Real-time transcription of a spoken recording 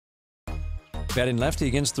batting lefty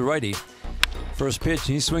against the righty. First pitch,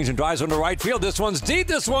 he swings and drives on the right field. This one's deep,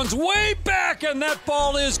 this one's way back, and that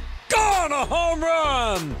ball is gone, a home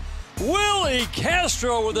run! Willi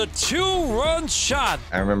Castro with a 2-run shot.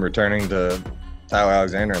 I remember turning to Tyler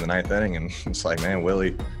Alexander in the 9th inning, and it's like, man,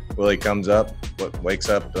 Willi comes up, wakes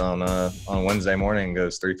up on Wednesday morning and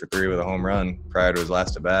goes 3 for 3 with a home run prior to his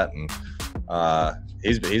last at bat, and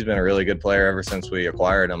he's been a really good player ever since we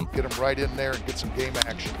acquired him. Get him right in there and get some game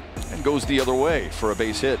action. And goes the other way for a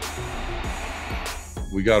base hit.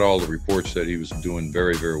 We got all the reports that he was doing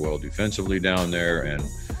very, very well defensively down there and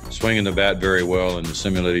swinging the bat very well in the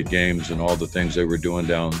simulated games and all the things they were doing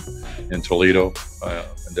down in Toledo,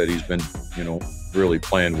 that he's been, really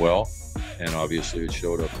playing well. And obviously it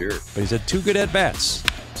showed up here. But he's had 2 good at-bats.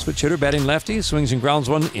 Switch hitter batting lefty, swings and grounds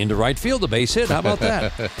one into right field, a base hit. How about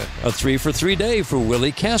that? A 3 for 3 day for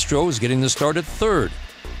Willi Castro, is getting the start at third.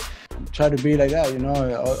 Try to be like that,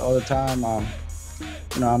 all the time.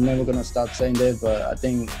 I'm never gonna stop saying this, but I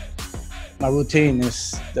think my routine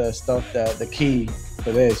is the key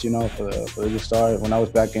for this, for the start. When I was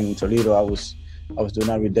back in Toledo, I was doing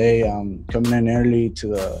every day, coming in early to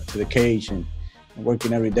the cage and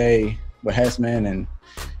working every day with Hessman, and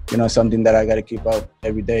something that I got to keep up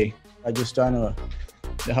every day. I just trying to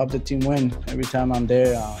help the team win every time I'm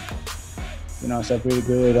there. It's a pretty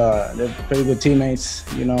good, they're pretty good teammates.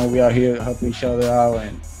 We are here helping each other out,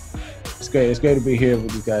 and it's great. It's great to be here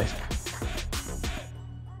with these guys.